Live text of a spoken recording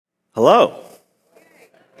Hello.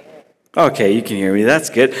 Okay, you can hear me. That's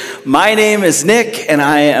good. My name is Nick, and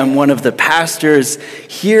I am one of the pastors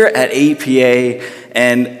here at APA,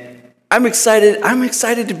 and I'm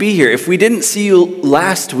excited to be here. If we didn't see you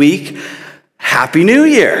last week, Happy New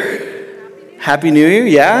Year. Happy New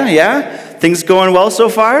Year, yeah? Things going well so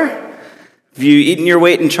far? Have you eaten your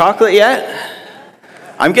weight in chocolate yet?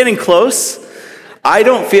 I'm getting close. I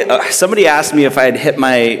don't feel, somebody asked me if I had hit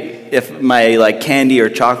my candy or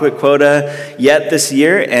chocolate quota yet this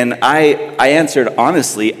year, and I answered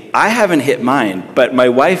honestly, I haven't hit mine, but my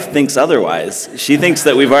wife thinks otherwise. She thinks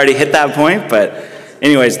that we've already hit that point, but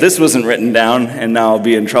anyways, this wasn't written down, and now I'll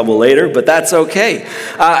be in trouble later, but that's okay.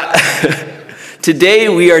 Today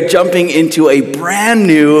we are jumping into a brand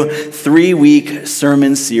new 3-week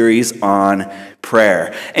sermon series on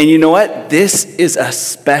prayer. And you know what? This is a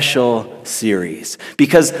special series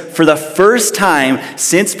because for the first time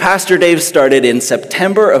since Pastor Dave started in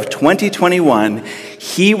September of 2021,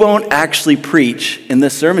 he won't actually preach in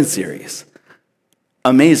this sermon series.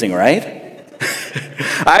 Amazing, right?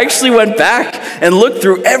 I actually went back and looked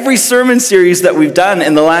through every sermon series that we've done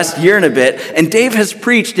in the last year and a bit, and Dave has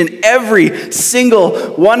preached in every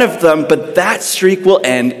single one of them, but that streak will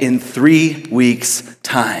end in 3 weeks'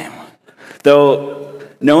 time. Though,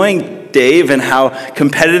 knowing Dave and how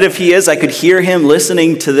competitive he is, I could hear him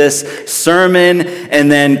listening to this sermon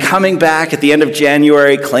and then coming back at the end of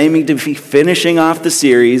January claiming to be finishing off the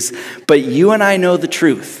series. But you and I know the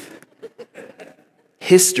truth.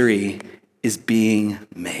 History is being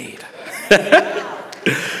made.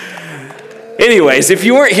 Anyways, if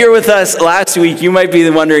you weren't here with us last week, you might be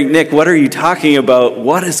wondering, Nick, what are you talking about?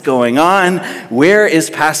 What is going on? Where is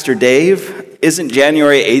Pastor Dave? Isn't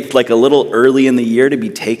January 8th like a little early in the year to be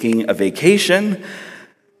taking a vacation?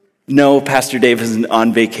 No, Pastor Dave isn't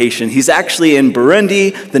on vacation. He's actually in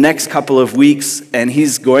Burundi the next couple of weeks, and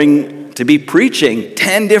he's going to be preaching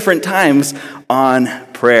 10 different times on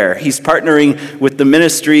prayer. He's partnering with the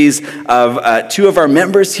ministries of 2 of our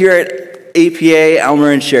members here at APA,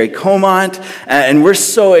 Elmer and Sherry Comont, and we're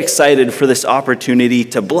so excited for this opportunity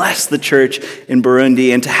to bless the church in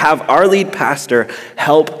Burundi and to have our lead pastor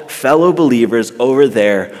help fellow believers over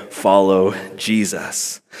there follow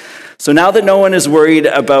Jesus. So now that no one is worried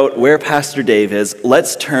about where Pastor Dave is,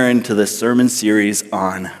 let's turn to the sermon series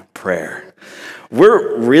on prayer.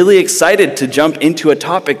 We're really excited to jump into a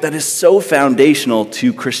topic that is so foundational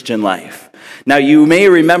to Christian life. Now, you may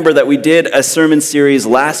remember that we did a sermon series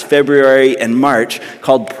last February and March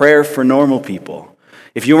called Prayer for Normal People.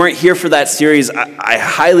 If you weren't here for that series, I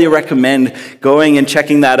highly recommend going and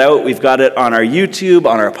checking that out. We've got it on our YouTube,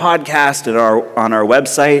 on our podcast, and on our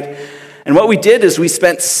website. And what we did is we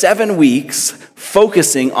spent 7 weeks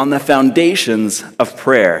focusing on the foundations of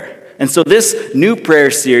prayer. And so this new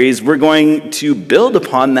prayer series, we're going to build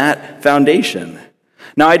upon that foundation.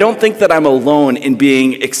 Now, I don't think that I'm alone in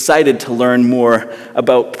being excited to learn more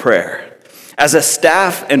about prayer. As a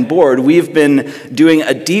staff and board, we've been doing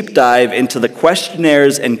a deep dive into the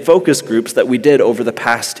questionnaires and focus groups that we did over the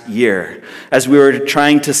past year, as we were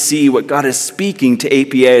trying to see what God is speaking to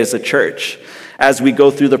APA as a church, as we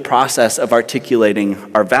go through the process of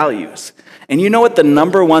articulating our values. And you know what the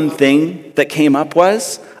number one thing that came up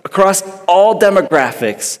was? Across all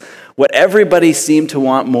demographics, what everybody seemed to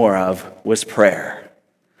want more of was prayer.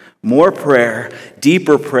 More prayer,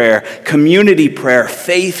 deeper prayer, community prayer,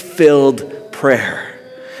 faith-filled prayer.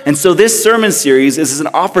 And so this sermon series is an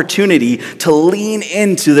opportunity to lean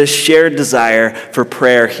into this shared desire for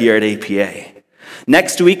prayer here at APA.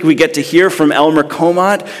 Next week, we get to hear from Elmer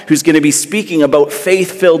Comont, who's going to be speaking about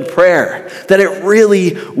faith-filled prayer, that it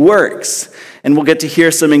really works. And we'll get to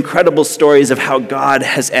hear some incredible stories of how God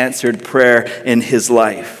has answered prayer in his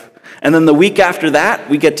life. And then the week after that,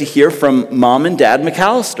 we get to hear from Mom and Dad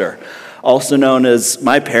McAllister, also known as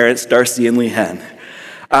my parents, Darcy and Leanne.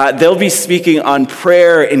 They'll be speaking on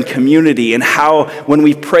prayer in community and how when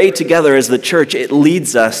we pray together as the church, it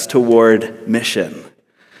leads us toward mission.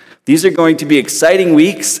 These are going to be exciting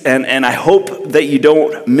weeks, and I hope that you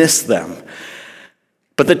don't miss them.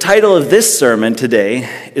 But the title of this sermon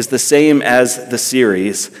today is the same as the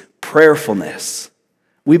series, Prayerfulness.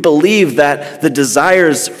 We believe that the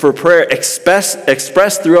desires for prayer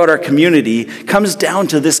expressed throughout our community comes down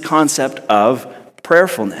to this concept of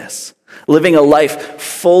prayerfulness, living a life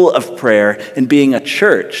full of prayer and being a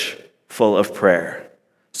church full of prayer.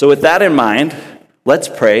 So with that in mind, let's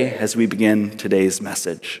pray as we begin today's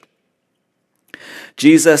message.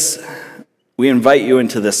 Jesus, we invite you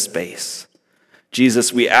into this space.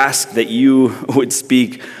 Jesus, we ask that you would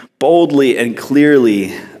speak boldly and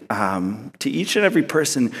clearly to each and every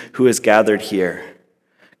person who is gathered here.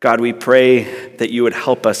 God, we pray that you would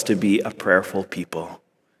help us to be a prayerful people.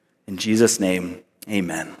 In Jesus' name,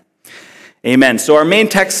 amen. Amen. So our main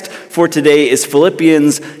text for today is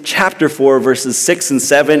Philippians chapter 4, verses 6 and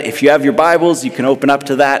 7. If you have your Bibles, you can open up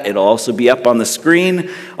to that. It'll also be up on the screen.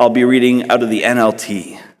 I'll be reading out of the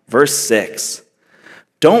NLT. Verse 6.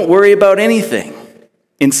 Don't worry about anything.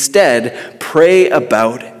 Instead, pray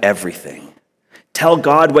about everything. Tell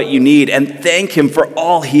God what you need and thank him for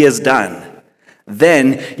all he has done.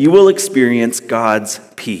 Then you will experience God's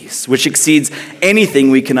peace, which exceeds anything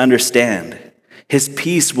we can understand. His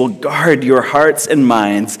peace will guard your hearts and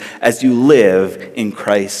minds as you live in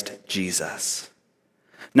Christ Jesus.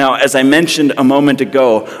 Now, as I mentioned a moment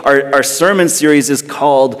ago, our sermon series is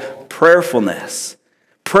called Prayerfulness.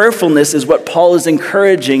 Prayerfulness is what Paul is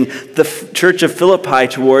encouraging the church of Philippi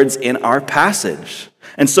towards in our passage.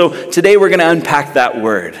 And so today we're going to unpack that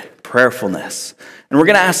word, prayerfulness. And we're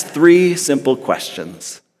going to ask three simple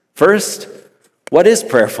questions. First, what is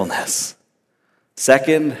prayerfulness?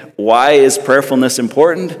 Second, why is prayerfulness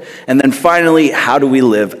important? And then finally, how do we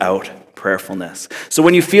live out prayerfulness? So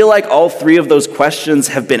when you feel like all three of those questions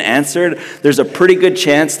have been answered, there's a pretty good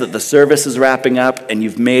chance that the service is wrapping up and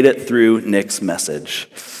you've made it through Nick's message.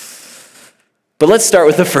 But let's start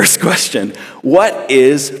with the first question. What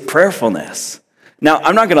is prayerfulness? Now,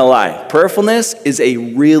 I'm not going to lie. Prayerfulness is a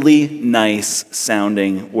really nice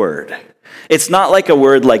sounding word. It's not like a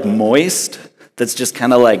word like moist that's just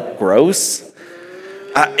kind of like gross.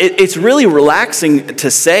 It's really relaxing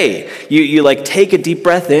to say. You like take a deep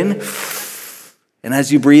breath in, and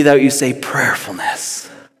as you breathe out, you say prayerfulness.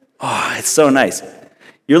 Oh, it's so nice.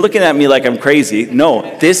 You're looking at me like I'm crazy.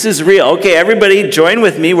 No, this is real. Okay, everybody, join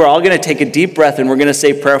with me. We're all going to take a deep breath, and we're going to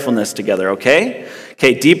say prayerfulness together, okay?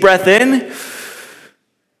 Okay, deep breath in.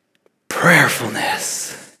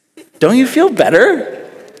 Prayerfulness. Don't you feel better?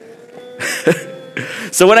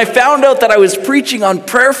 So when I found out that I was preaching on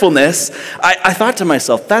prayerfulness, I thought to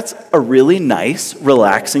myself, that's a really nice,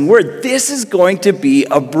 relaxing word. This is going to be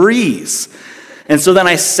a breeze. And so then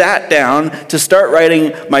I sat down to start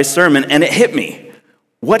writing my sermon, and it hit me.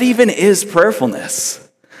 What even is prayerfulness?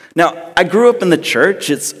 Now, I grew up in the church.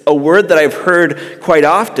 It's a word that I've heard quite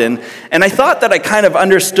often, and I thought that I kind of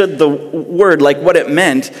understood the word, like what it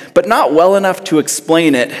meant, but not well enough to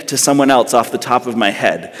explain it to someone else off the top of my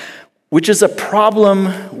head. Which is a problem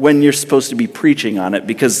when you're supposed to be preaching on it,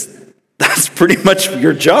 because that's pretty much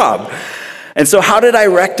your job. And so how did I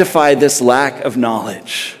rectify this lack of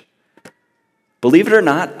knowledge? Believe it or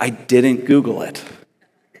not, I didn't Google it.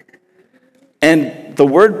 And the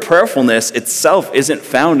word prayerfulness itself isn't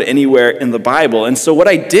found anywhere in the Bible. And so what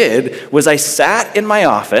I did was I sat in my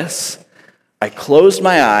office, I closed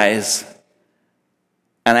my eyes,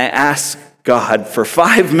 and I asked God for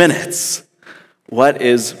 5 minutes, what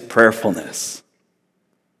is prayerfulness?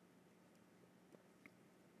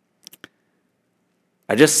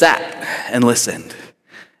 I just sat and listened.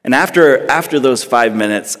 And after those 5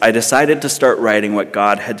 minutes, I decided to start writing what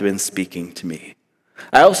God had been speaking to me.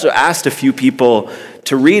 I also asked a few people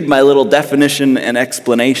to read my little definition and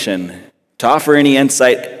explanation, to offer any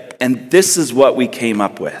insight, and this is what we came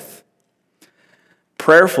up with.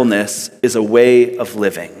 Prayerfulness is a way of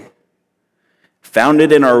living.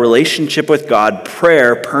 Founded in our relationship with God,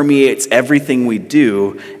 prayer permeates everything we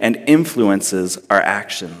do and influences our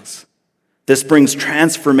actions. This brings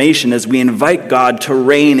transformation as we invite God to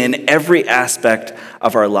reign in every aspect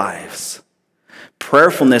of our lives.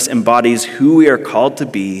 Prayerfulness embodies who we are called to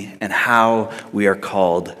be and how we are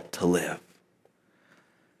called to live.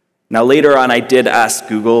 Now, later on, I did ask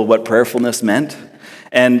Google what prayerfulness meant,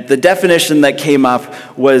 and the definition that came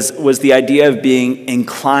up was the idea of being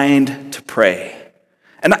inclined to pray.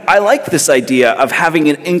 And I like this idea of having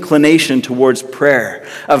an inclination towards prayer,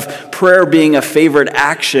 of prayer being a favored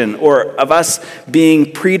action, or of us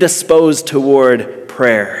being predisposed toward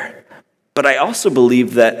prayer. But I also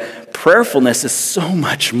believe that prayerfulness is so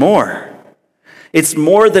much more. It's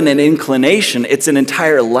more than an inclination, it's an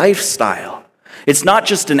entire lifestyle. It's not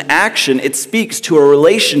just an action, it speaks to a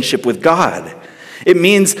relationship with God. It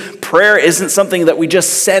means prayer isn't something that we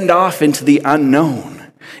just send off into the unknown.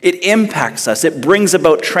 It impacts us. It brings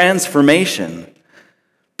about transformation.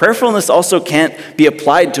 Prayerfulness also can't be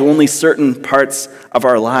applied to only certain parts of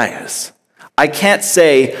our lives. I can't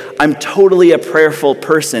say I'm totally a prayerful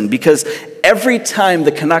person because every time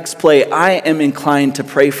the Canucks play, I am inclined to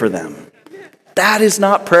pray for them. That is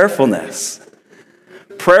not prayerfulness.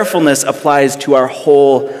 Prayerfulness applies to our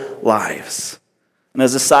whole lives. And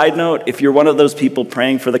as a side note, if you're one of those people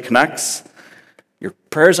praying for the Canucks, your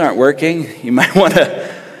prayers aren't working. You might want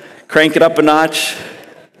to crank it up a notch.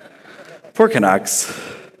 Poor Canucks.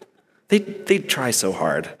 They try so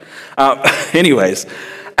hard. Anyways,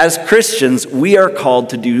 as Christians, we are called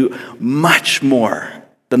to do much more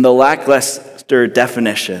than the lackluster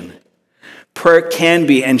definition. Prayer can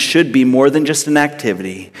be and should be more than just an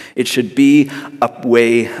activity. It should be a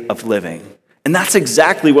way of living. And that's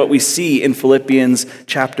exactly what we see in Philippians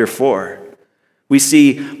chapter 4. We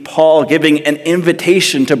see Paul giving an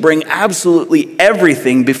invitation to bring absolutely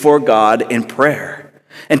everything before God in prayer,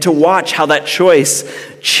 and to watch how that choice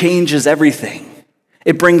changes everything.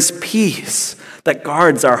 It brings peace that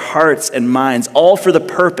guards our hearts and minds, all for the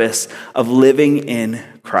purpose of living in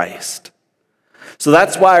Christ. So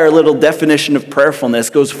that's why our little definition of prayerfulness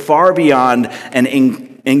goes far beyond an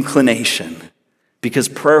inclination, because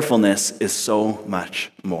prayerfulness is so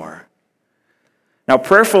much more. Now,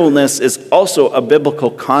 prayerfulness is also a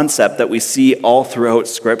biblical concept that we see all throughout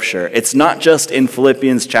Scripture. It's not just in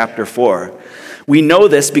Philippians chapter 4. We know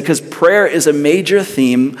this because prayer is a major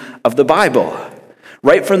theme of the Bible.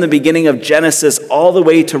 Right from the beginning of Genesis all the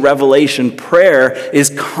way to Revelation, prayer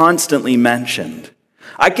is constantly mentioned.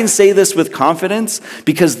 I can say this with confidence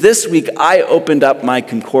because this week I opened up my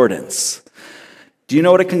concordance. Do you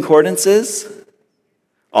know what a concordance is?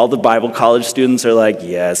 All the Bible college students are like,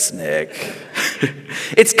 yes, Nick.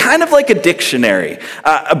 It's kind of like a dictionary.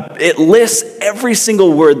 It lists every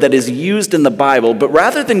single word that is used in the Bible, but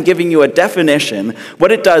rather than giving you a definition,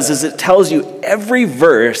 what it does is it tells you every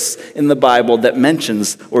verse in the Bible that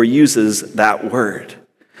mentions or uses that word.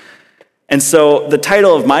 And so the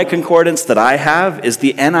title of my concordance that I have is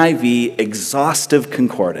the NIV Exhaustive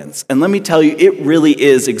Concordance. And let me tell you, it really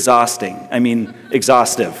is exhaustive.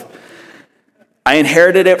 I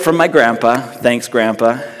inherited it from my grandpa. Thanks,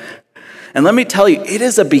 Grandpa. And let me tell you, it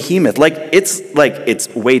is a behemoth.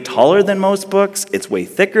 It's way taller than most books. It's way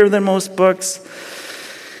thicker than most books.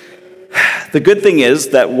 The good thing is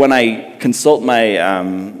that when I consult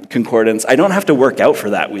my concordance, I don't have to work out for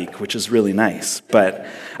that week, which is really nice. But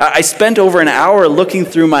I spent over an hour looking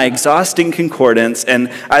through my exhausting concordance,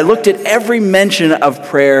 and I looked at every mention of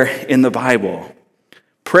prayer in the Bible.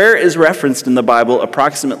 Prayer is referenced in the Bible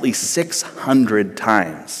approximately 600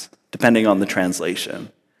 times, depending on the translation.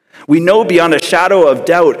 We know beyond a shadow of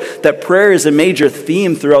doubt that prayer is a major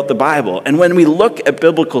theme throughout the Bible. And when we look at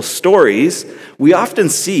biblical stories, we often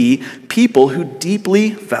see people who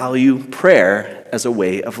deeply value prayer as a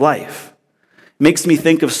way of life. It makes me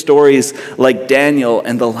think of stories like Daniel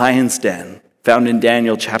and the lion's den, found in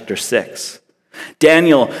Daniel chapter 6.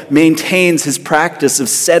 Daniel maintains his practice of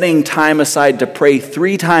setting time aside to pray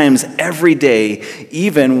 3 times every day,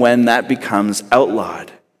 even when that becomes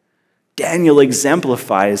outlawed. Daniel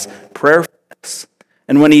exemplifies prayerfulness.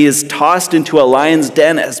 And when he is tossed into a lion's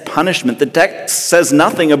den as punishment, the text says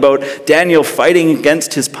nothing about Daniel fighting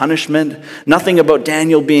against his punishment, nothing about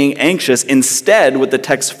Daniel being anxious. Instead, what the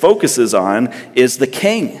text focuses on is the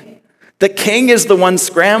king. The king is the one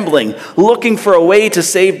scrambling, looking for a way to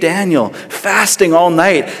save Daniel, fasting all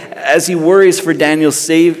night as he worries for Daniel's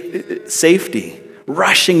safety,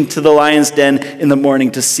 rushing to the lion's den in the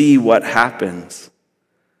morning to see what happens.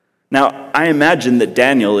 Now, I imagine that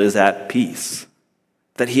Daniel is at peace,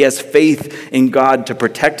 that he has faith in God to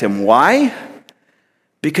protect him. Why?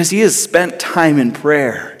 Because he has spent time in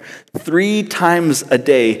prayer 3 times a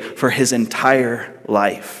day for his entire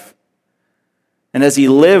life. And as he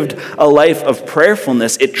lived a life of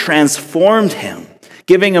prayerfulness, it transformed him,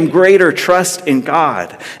 giving him greater trust in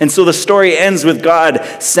God. And so the story ends with God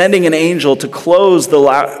sending an angel to close the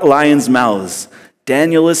lions' mouths.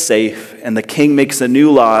 Daniel is safe, and the king makes a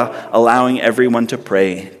new law allowing everyone to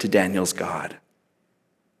pray to Daniel's God.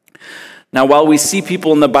 Now, while we see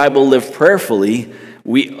people in the Bible live prayerfully,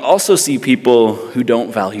 we also see people who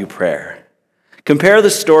don't value prayer. Compare the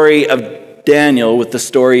story of Daniel with the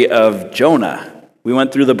story of Jonah. We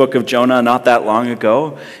went through the book of Jonah not that long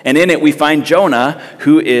ago, and in it we find Jonah,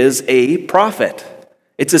 who is a prophet.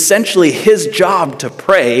 It's essentially his job to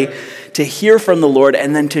pray, to hear from the Lord,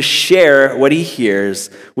 and then to share what he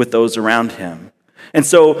hears with those around him. And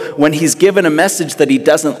so when he's given a message that he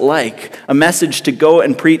doesn't like, a message to go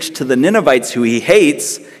and preach to the Ninevites who he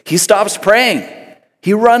hates, he stops praying.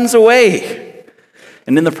 He runs away.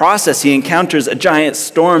 And in the process, he encounters a giant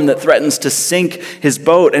storm that threatens to sink his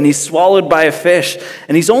boat, and he's swallowed by a fish,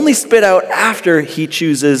 and he's only spit out after he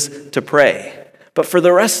chooses to pray. But for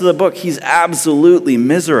the rest of the book, he's absolutely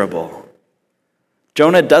miserable.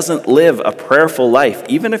 Jonah doesn't live a prayerful life,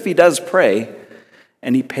 even if he does pray,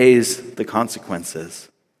 and he pays the consequences.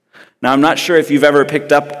 Now, I'm not sure if you've ever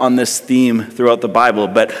picked up on this theme throughout the Bible,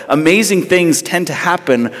 but amazing things tend to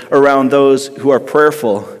happen around those who are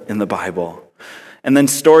prayerful in the Bible. And then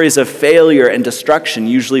stories of failure and destruction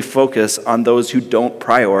usually focus on those who don't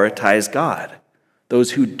prioritize God,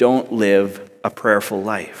 those who don't live a prayerful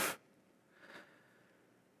life.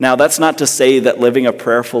 Now, that's not to say that living a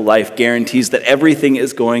prayerful life guarantees that everything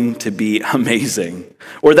is going to be amazing,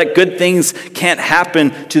 or that good things can't happen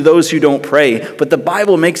to those who don't pray. But the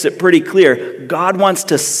Bible makes it pretty clear God wants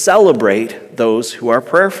to celebrate those who are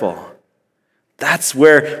prayerful. That's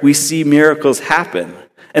where we see miracles happen.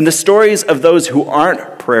 And the stories of those who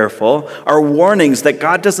aren't prayerful are warnings that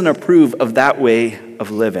God doesn't approve of that way of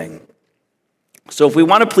living. So if we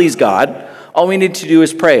want to please God, all we need to do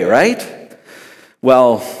is pray, right?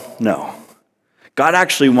 Well, no. God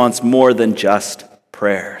actually wants more than just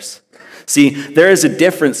prayers. See, there is a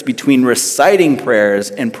difference between reciting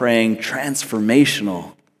prayers and praying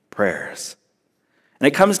transformational prayers. And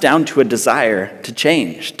it comes down to a desire to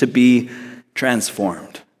change, to be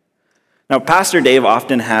transformed. Now, Pastor Dave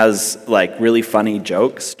often has really funny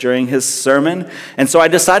jokes during his sermon, and so I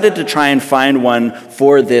decided to try and find one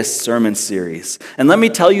for this sermon series. And let me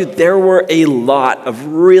tell you, there were a lot of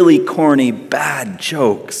really corny, bad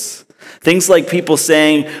jokes. Things like people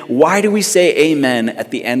saying, "Why do we say amen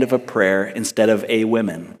at the end of a prayer instead of a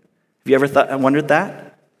women?" Have you ever wondered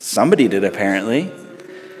that? Somebody did, apparently.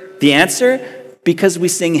 The answer? Because we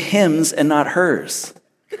sing hymns and not hers.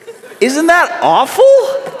 Isn't that awful?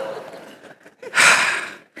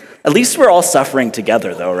 At least we're all suffering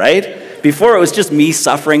together, though, right? Before it was just me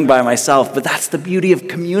suffering by myself, but that's the beauty of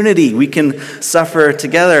community. We can suffer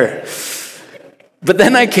together. But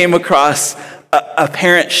then I came across a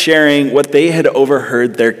parent sharing what they had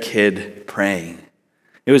overheard their kid praying.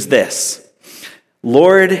 It was this: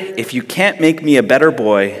 "Lord, if you can't make me a better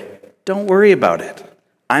boy, don't worry about it.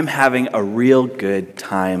 I'm having a real good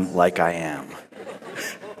time like I am."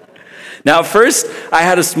 Now, at first, I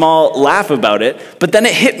had a small laugh about it, but then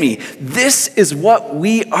it hit me. This is what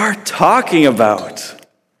we are talking about.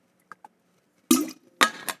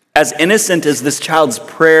 As innocent as this child's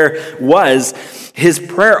prayer was, his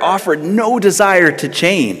prayer offered no desire to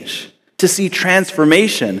change, to see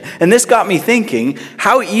transformation. And this got me thinking,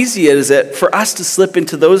 how easy is it for us to slip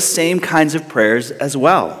into those same kinds of prayers as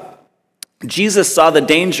well? Jesus saw the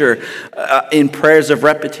danger in prayers of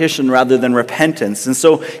repetition rather than repentance. And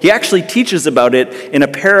so he actually teaches about it in a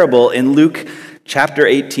parable in Luke chapter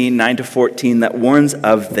 18, 9-14, that warns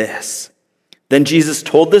of this. Then Jesus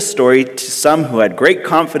told this story to some who had great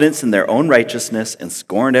confidence in their own righteousness and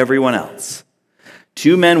scorned everyone else.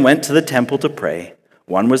 2 men went to the temple to pray.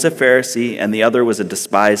 One was a Pharisee and the other was a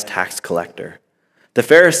despised tax collector. The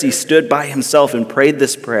Pharisee stood by himself and prayed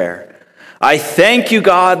this prayer: "I thank you,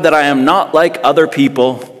 God, that I am not like other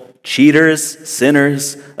people, cheaters,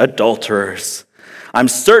 sinners, adulterers. I'm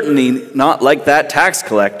certainly not like that tax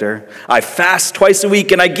collector. I fast twice a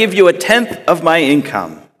week and I give you 1/10 of my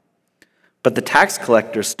income." But the tax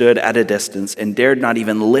collector stood at a distance and dared not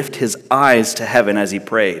even lift his eyes to heaven as he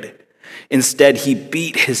prayed. Instead, he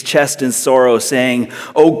beat his chest in sorrow, saying,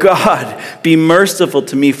 "Oh God, be merciful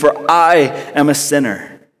to me, for I am a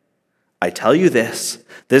sinner." I tell you this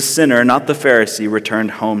sinner, not the Pharisee,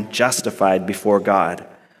 returned home justified before God.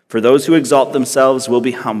 For those who exalt themselves will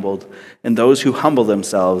be humbled, and those who humble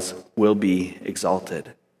themselves will be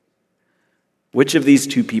exalted. Which of these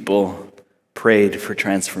 2 people prayed for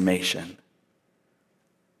transformation?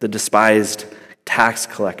 The despised tax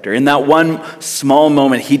collector. In that one small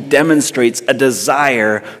moment, he demonstrates a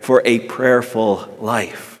desire for a prayerful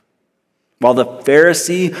life. While the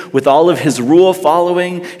Pharisee, with all of his rule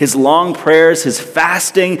following, his long prayers, his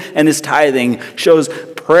fasting, and his tithing, shows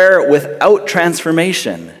prayer without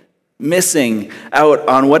transformation, missing out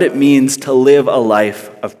on what it means to live a life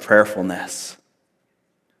of prayerfulness.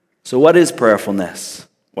 So what is prayerfulness?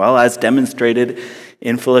 Well, as demonstrated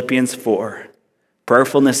in Philippians 4,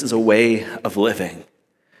 prayerfulness is a way of living.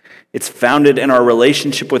 It's founded in our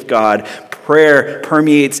relationship with God. Prayer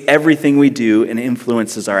permeates everything we do and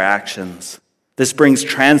influences our actions. This brings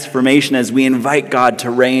transformation as we invite God to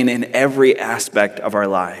reign in every aspect of our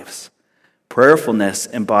lives. Prayerfulness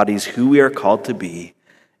embodies who we are called to be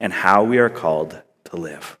and how we are called to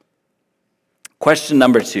live. Question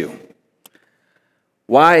number 2.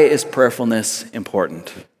 Why is prayerfulness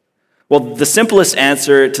important? Well, the simplest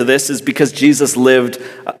answer to this is because Jesus lived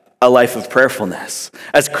a life of prayerfulness.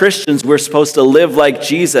 As Christians, we're supposed to live like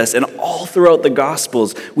Jesus, and all throughout the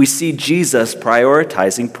Gospels, we see Jesus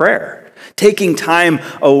prioritizing prayer, taking time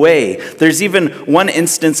away. There's even one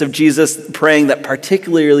instance of Jesus praying that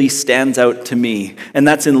particularly stands out to me, and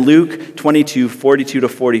that's in Luke 22,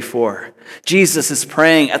 42-44. Jesus is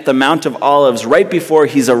praying at the Mount of Olives right before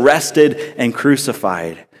he's arrested and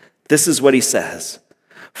crucified. This is what he says: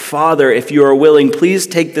 Father, if you are willing, please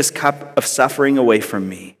take this cup of suffering away from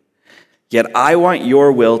me. Yet I want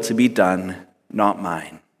your will to be done, not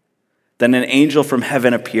mine." Then an angel from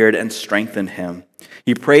heaven appeared and strengthened him.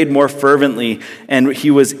 He prayed more fervently, and he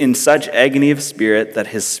was in such agony of spirit that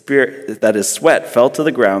his sweat fell to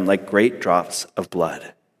the ground like great drops of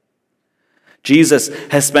blood. Jesus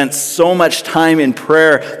has spent so much time in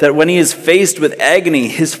prayer that when he is faced with agony,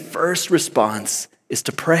 his first response is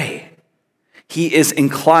to pray. He is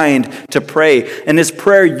inclined to pray, and his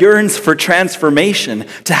prayer yearns for transformation,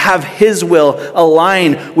 to have his will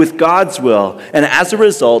align with God's will, and as a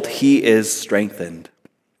result, he is strengthened.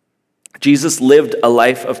 Jesus lived a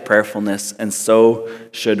life of prayerfulness, and so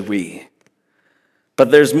should we.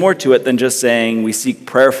 But there's more to it than just saying we seek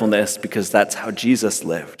prayerfulness because that's how Jesus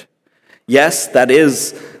lived. Yes, that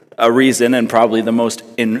is a reason, and probably the most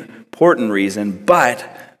important reason, but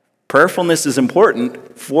prayerfulness is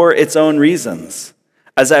important for its own reasons.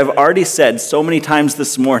 As I've already said so many times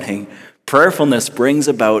this morning, prayerfulness brings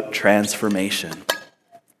about transformation.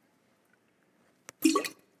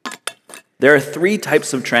 There are 3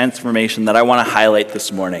 types of transformation that I want to highlight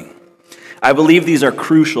this morning. I believe these are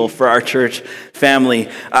crucial for our church family.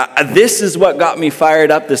 This is what got me fired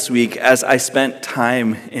up this week as I spent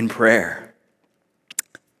time in prayer.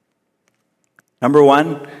 Number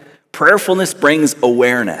 1, prayerfulness brings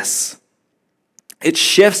awareness. It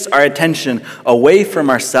shifts our attention away from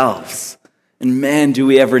ourselves. And man, do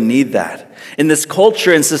we ever need that. In this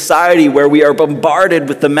culture and society where we are bombarded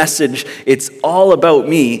with the message, it's all about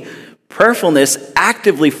me, prayerfulness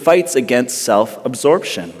actively fights against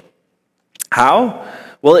self-absorption. How?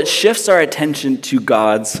 Well, it shifts our attention to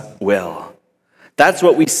God's will. That's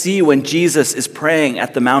what we see when Jesus is praying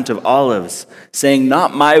at the Mount of Olives, saying,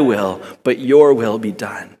 "Not my will, but your will be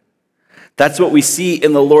done." That's what we see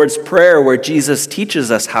in the Lord's Prayer, where Jesus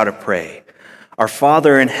teaches us how to pray. "Our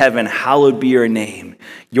Father in heaven, hallowed be your name.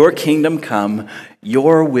 Your kingdom come,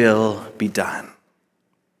 your will be done."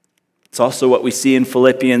 It's also what we see in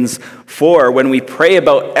Philippians 4. When we pray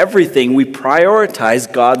about everything, we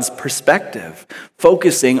prioritize God's perspective,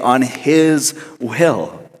 focusing on his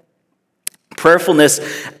will. Prayerfulness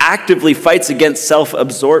actively fights against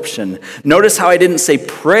self-absorption. Notice how I didn't say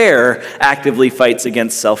prayer actively fights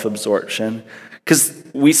against self-absorption, because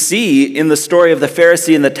we see in the story of the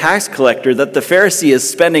Pharisee and the tax collector that the Pharisee is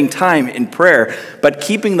spending time in prayer, but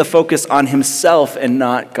keeping the focus on himself and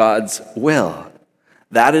not God's will.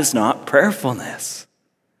 That is not prayerfulness.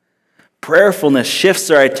 Prayerfulness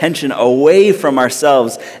shifts our attention away from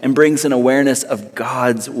ourselves and brings an awareness of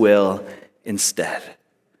God's will instead.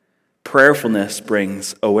 Prayerfulness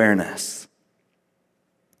brings awareness.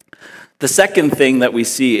 The second thing that we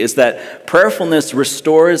see is that prayerfulness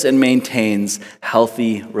restores and maintains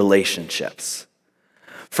healthy relationships.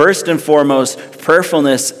 First and foremost,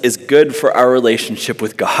 prayerfulness is good for our relationship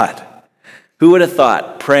with God. Who would have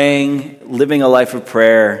thought praying, living a life of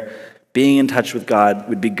prayer, being in touch with God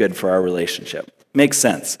would be good for our relationship? Makes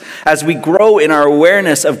sense. As we grow in our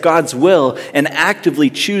awareness of God's will and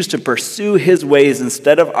actively choose to pursue his ways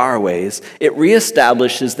instead of our ways, it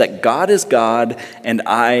reestablishes that God is God and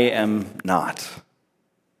I am not.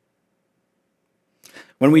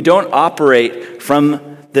 When we don't operate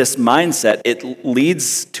from this mindset, it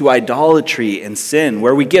leads to idolatry and sin,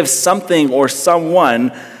 where we give something or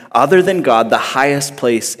someone other than God the highest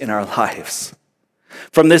place in our lives.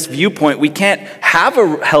 From this viewpoint, we can't have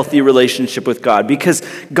a healthy relationship with God because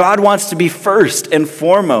God wants to be first and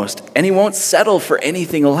foremost, and he won't settle for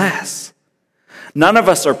anything less. None of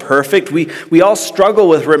us are perfect. We all struggle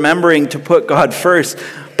with remembering to put God first,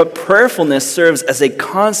 but prayerfulness serves as a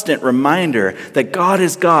constant reminder that God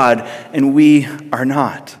is God and we are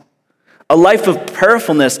not. A life of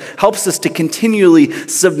prayerfulness helps us to continually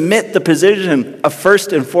submit the position of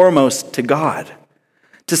first and foremost to God.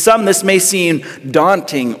 To some, this may seem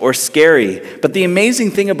daunting or scary, but the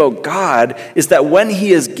amazing thing about God is that when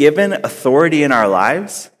he is given authority in our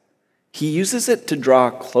lives, he uses it to draw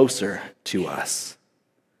closer to us.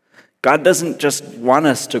 God doesn't just want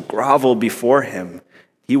us to grovel before him.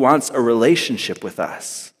 He wants a relationship with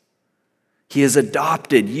us. He has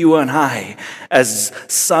adopted you and I as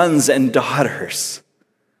sons and daughters.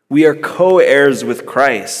 We are co-heirs with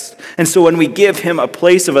Christ. And so when we give him a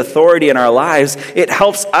place of authority in our lives, it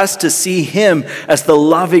helps us to see him as the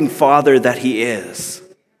loving Father that he is.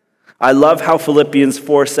 I love how Philippians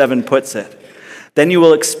 4:7 puts it. Then you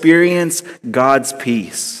will experience God's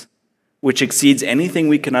peace, which exceeds anything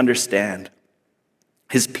we can understand.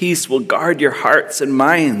 His peace will guard your hearts and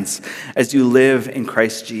minds as you live in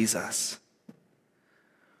Christ Jesus.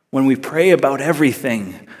 When we pray about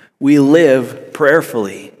everything, we live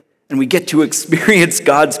prayerfully. And we get to experience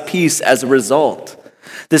God's peace as a result.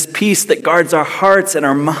 This peace that guards our hearts and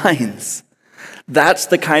our minds. That's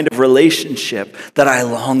the kind of relationship that I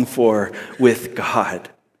long for with God.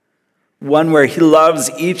 One where he loves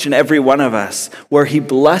each and every one of us, where he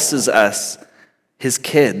blesses us, his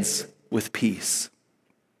kids, with peace.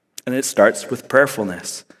 And it starts with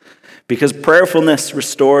prayerfulness, because prayerfulness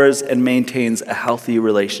restores and maintains a healthy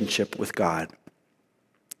relationship with God.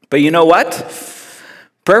 But you know what?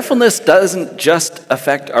 Prayerfulness doesn't just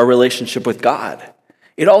affect our relationship with God.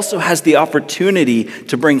 It also has the opportunity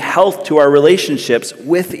to bring health to our relationships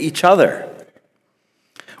with each other.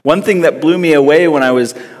 One thing that blew me away when I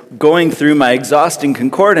was going through my exhausting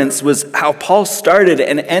concordance was how Paul started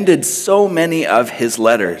and ended so many of his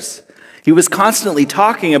letters. He was constantly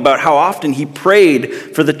talking about how often he prayed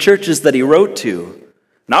for the churches that he wrote to.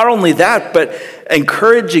 Not only that, but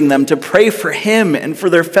encouraging them to pray for him and for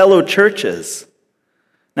their fellow churches.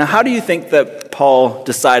 Now, how do you think that Paul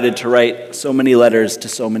decided to write so many letters to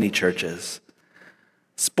so many churches?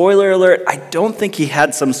 Spoiler alert, I don't think he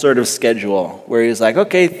had some sort of schedule where he was like,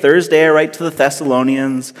 okay, Thursday I write to the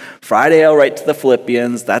Thessalonians, Friday I'll write to the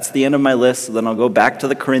Philippians, that's the end of my list, so then I'll go back to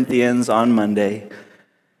the Corinthians on Monday.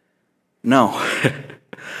 No.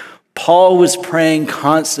 Paul was praying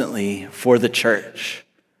constantly for the church,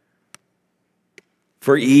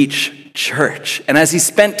 for each church. And as he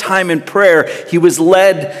spent time in prayer, he was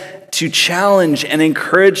led to challenge and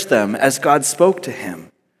encourage them as God spoke to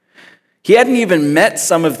him. He hadn't even met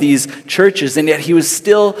some of these churches, and yet he was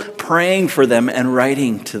still praying for them and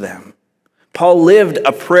writing to them. Paul lived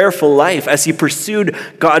a prayerful life. As he pursued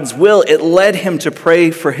God's will, it led him to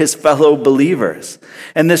pray for his fellow believers.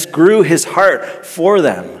 And this grew his heart for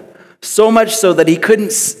them, so much so that he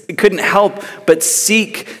couldn't help but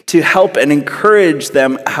seek to help and encourage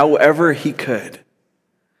them however he could.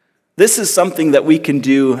 This is something that we can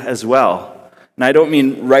do as well. And I don't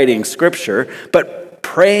mean writing scripture, but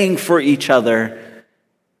praying for each other,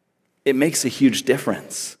 it makes a huge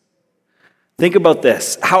difference. Think about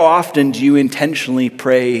this. How often do you intentionally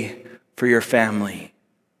pray for your family?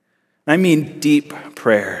 I mean deep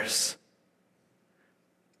prayers.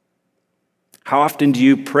 How often do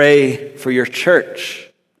you pray for your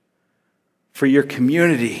church, for your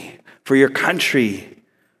community, for your country,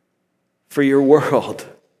 for your world,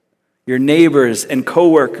 your neighbors and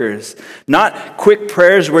coworkers? Not quick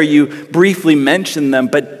prayers where you briefly mention them,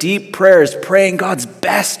 but deep prayers, praying God's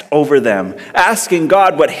best over them, asking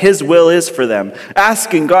God what his will is for them,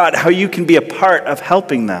 asking God how you can be a part of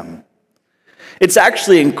helping them. It's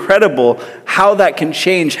actually incredible how that can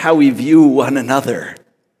change how we view one another.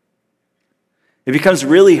 It becomes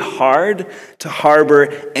really hard to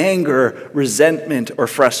harbor anger, resentment, or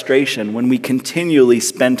frustration when we continually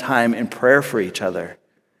spend time in prayer for each other,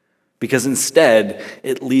 because instead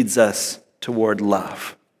it leads us toward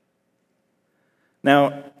love.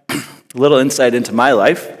 Now, a little insight into my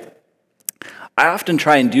life. I often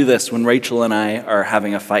try and do this when Rachel and I are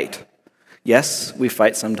having a fight. Yes, we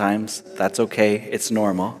fight sometimes. That's okay. It's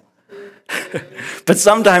normal. But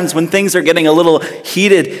sometimes when things are getting a little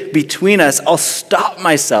heated between us, I'll stop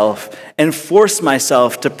myself and force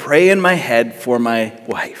myself to pray in my head for my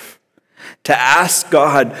wife, to ask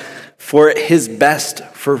God for his best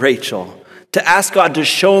for Rachel, to ask God to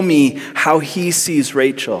show me how he sees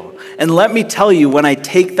Rachel. And let me tell you, when I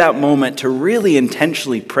take that moment to really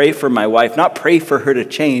intentionally pray for my wife, not pray for her to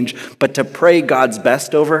change, but to pray God's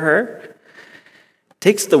best over her,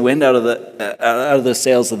 takes the wind out of the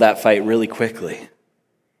sails of that fight really quickly.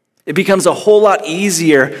 It becomes a whole lot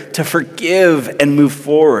easier to forgive and move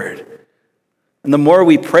forward. And the more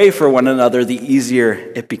we pray for one another, the easier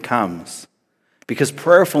it becomes. Because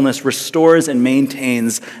prayerfulness restores and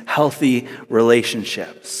maintains healthy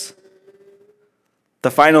relationships. The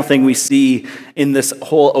final thing we see in this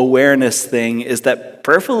whole awareness thing is that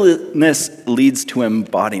prayerfulness leads to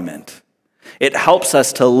embodiment. It helps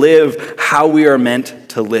us to live how we are meant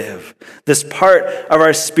to live. This part of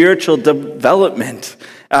our spiritual development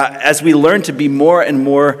as we learn to be more and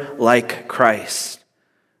more like Christ.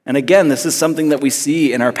 And again, this is something that we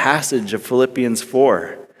see in our passage of Philippians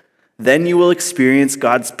 4. Then you will experience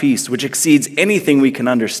God's peace, which exceeds anything we can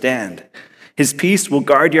understand. His peace will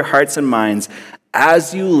guard your hearts and minds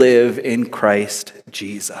as you live in Christ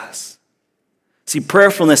Jesus. See,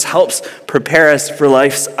 prayerfulness helps prepare us for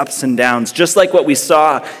life's ups and downs, just like what we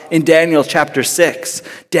saw in Daniel chapter 6.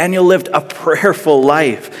 Daniel lived a prayerful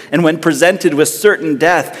life, and when presented with certain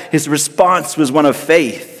death, his response was one of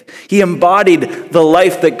faith. He embodied the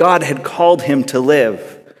life that God had called him to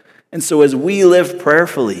live. And so as we live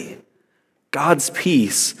prayerfully, God's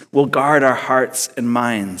peace will guard our hearts and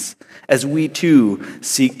minds as we too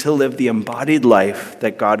seek to live the embodied life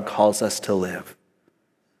that God calls us to live.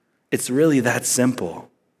 It's really that simple.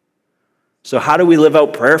 So how do we live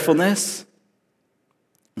out prayerfulness?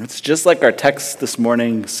 It's just like our text this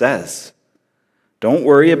morning says. Don't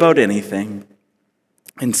worry about anything.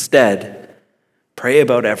 Instead, pray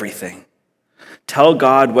about everything. Tell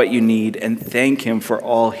God what you need and thank him for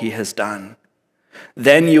all he has done.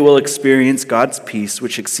 Then you will experience God's peace,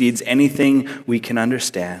 which exceeds anything we can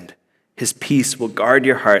understand. His peace will guard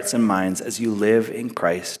your hearts and minds as you live in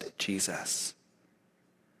Christ Jesus.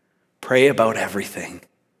 Pray about everything.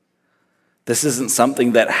 This isn't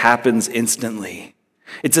something that happens instantly.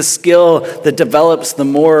 It's a skill that develops the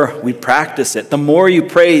more we practice it. The more you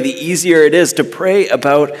pray, the easier it is to pray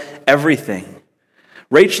about everything.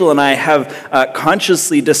 Rachel and I have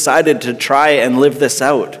consciously decided to try and live this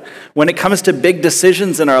out. When it comes to big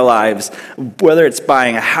decisions in our lives, whether it's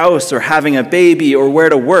buying a house or having a baby or where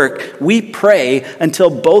to work, we pray until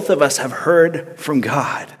both of us have heard from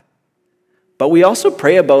God. But we also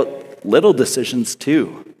pray about little decisions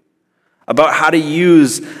too, about how to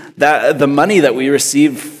use the money that we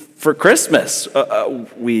receive for Christmas.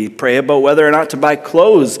 We pray about whether or not to buy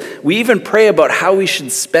clothes. We even pray about how we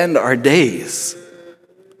should spend our days.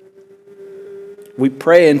 We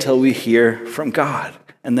pray until we hear from God,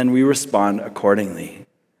 and then we respond accordingly.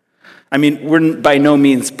 I mean, we're by no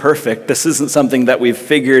means perfect. This isn't something that we've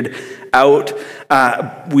figured out.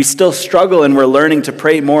 We still struggle, and we're learning to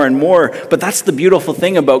pray more and more, but that's the beautiful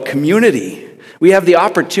thing about community. We have the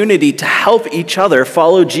opportunity to help each other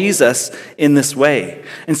follow Jesus in this way.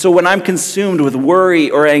 And so when I'm consumed with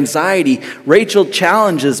worry or anxiety, Rachel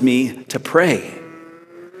challenges me to pray.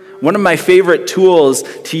 One of my favorite tools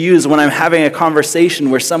to use when I'm having a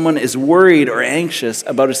conversation where someone is worried or anxious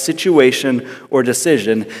about a situation or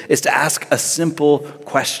decision is to ask a simple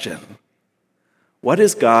question. What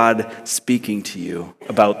is God speaking to you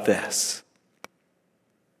about this?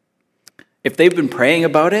 If they've been praying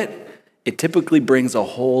about it, it typically brings a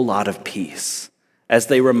whole lot of peace as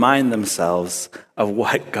they remind themselves of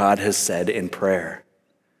what God has said in prayer.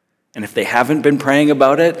 And if they haven't been praying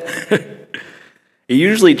about it, it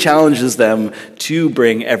usually challenges them to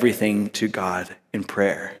bring everything to God in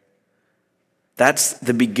prayer. That's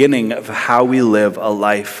the beginning of how we live a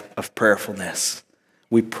life of prayerfulness.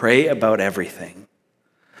 We pray about everything.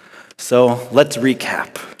 So let's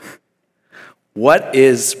recap. What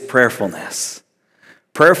is prayerfulness?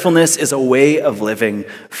 Prayerfulness is a way of living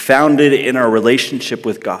founded in our relationship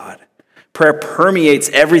with God. Prayer permeates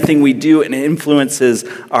everything we do and influences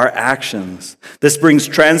our actions. This brings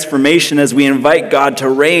transformation as we invite God to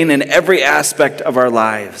reign in every aspect of our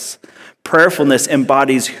lives. Prayerfulness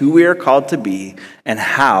embodies who we are called to be and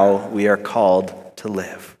how we are called to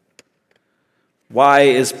live. Why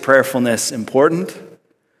is prayerfulness important?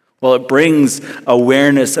 Well, it brings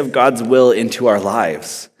awareness of God's will into our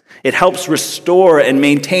lives. It helps restore and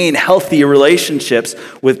maintain healthy relationships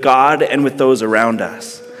with God and with those around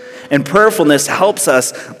us. And prayerfulness helps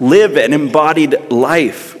us live an embodied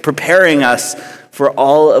life, preparing us for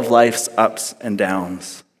all of life's ups and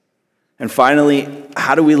downs. And finally,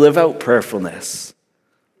 how do we live out prayerfulness?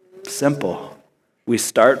 Simple. We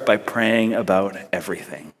start by praying about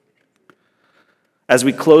everything. As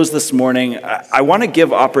we close this morning, I want to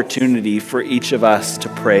give opportunity for each of us to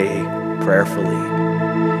pray prayerfully,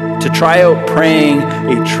 to try out praying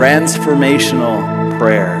a transformational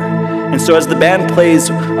prayer. And so as the band plays,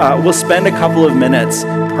 we'll spend a couple of minutes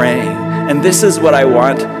praying. And this is what I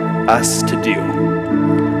want us to do.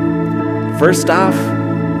 First off,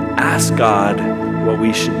 ask God what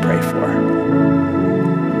we should pray for.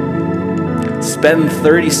 Spend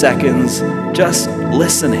 30 seconds just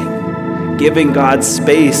listening, giving God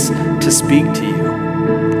space to speak to you.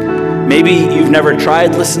 Maybe you've never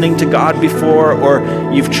tried listening to God before, or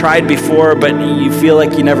you've tried before, but you feel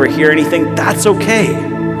like you never hear anything. That's okay.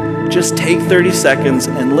 Just take 30 seconds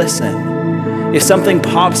and listen. If something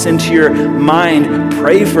pops into your mind,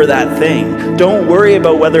 pray for that thing. Don't worry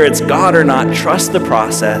about whether it's God or not. Trust the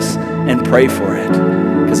process and pray for it.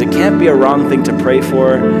 Because it can't be a wrong thing to pray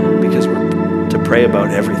for, because we're to pray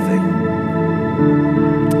about everything.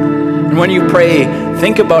 And when you pray,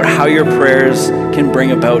 think about how your prayers can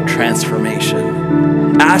bring about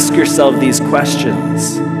transformation. Ask yourself these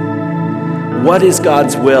questions. What is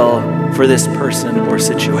God's will for this person or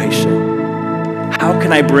situation? How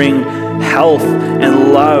can I bring health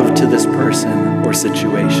and love to this person or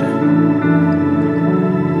situation?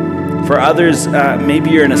 For others, maybe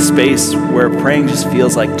you're in a space where praying just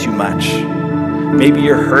feels like too much. Maybe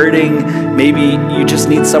you're hurting. Maybe you just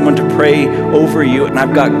need someone to pray over you. And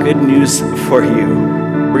I've got good news for you.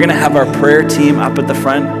 We're going to have our prayer team up at the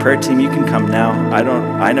front. Prayer team, you can come now.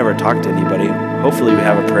 I never talk to anybody. Hopefully we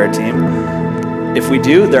have a prayer team. If we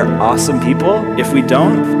do, they're awesome people. If we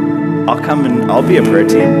don't, I'll come and I'll be a prayer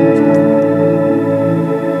team.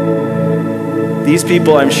 These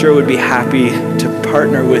people, I'm sure, would be happy to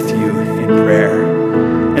partner with you in prayer.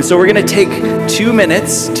 And so we're going to take 2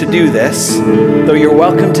 minutes to do this, though you're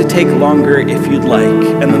welcome to take longer if you'd like.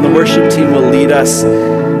 And then the worship team will lead us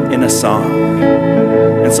in a song.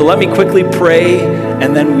 And so let me quickly pray,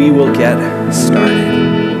 and then we will get started.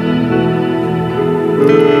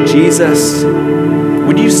 Jesus,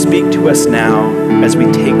 would you speak to us now as we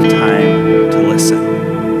take time to listen?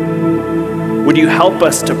 Would you help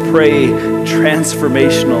us to pray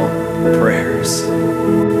transformational prayers?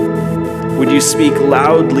 Would you speak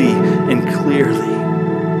loudly and clearly?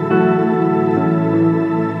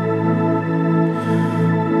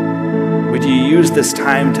 Would you use this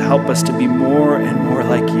time to help us to be more and more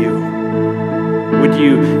like you? Would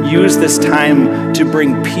you use this time to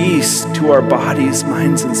bring peace to our bodies,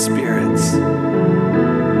 minds, and spirits?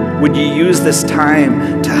 Would you use this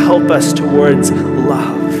time to help us towards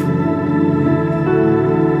love?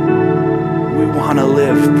 We want to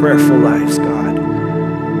live prayerful lives, God.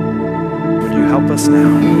 Would you help us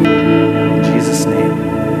now? In Jesus' name,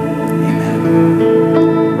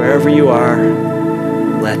 amen. Wherever you are,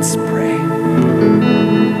 let's pray.